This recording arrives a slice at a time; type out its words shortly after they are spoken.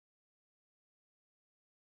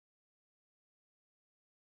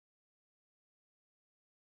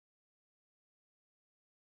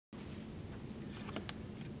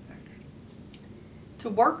To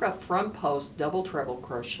work a front post double treble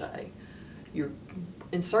crochet, you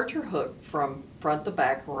insert your hook from front to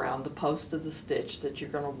back around the post of the stitch that you're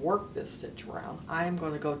going to work this stitch around. I am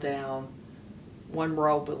going to go down one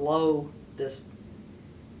row below this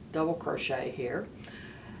double crochet here,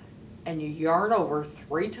 and you yarn over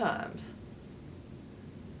 3 times,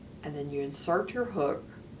 and then you insert your hook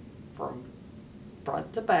from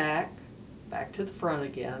front to back, back to the front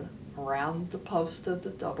again, around the post of the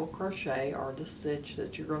double crochet or the stitch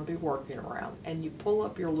that you're going to be working around, and you pull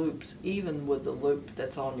up your loops even with the loop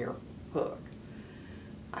that's on your hook.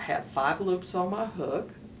 I have 5 loops on my hook.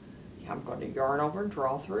 I'm going to yarn over and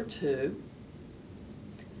draw through 2,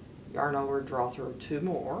 yarn over and draw through 2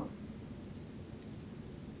 more,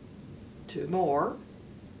 2 more,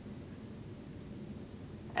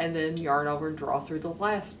 and then yarn over and draw through the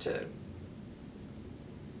last 2.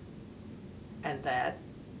 And that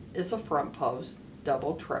is a front post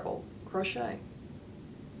double treble crochet.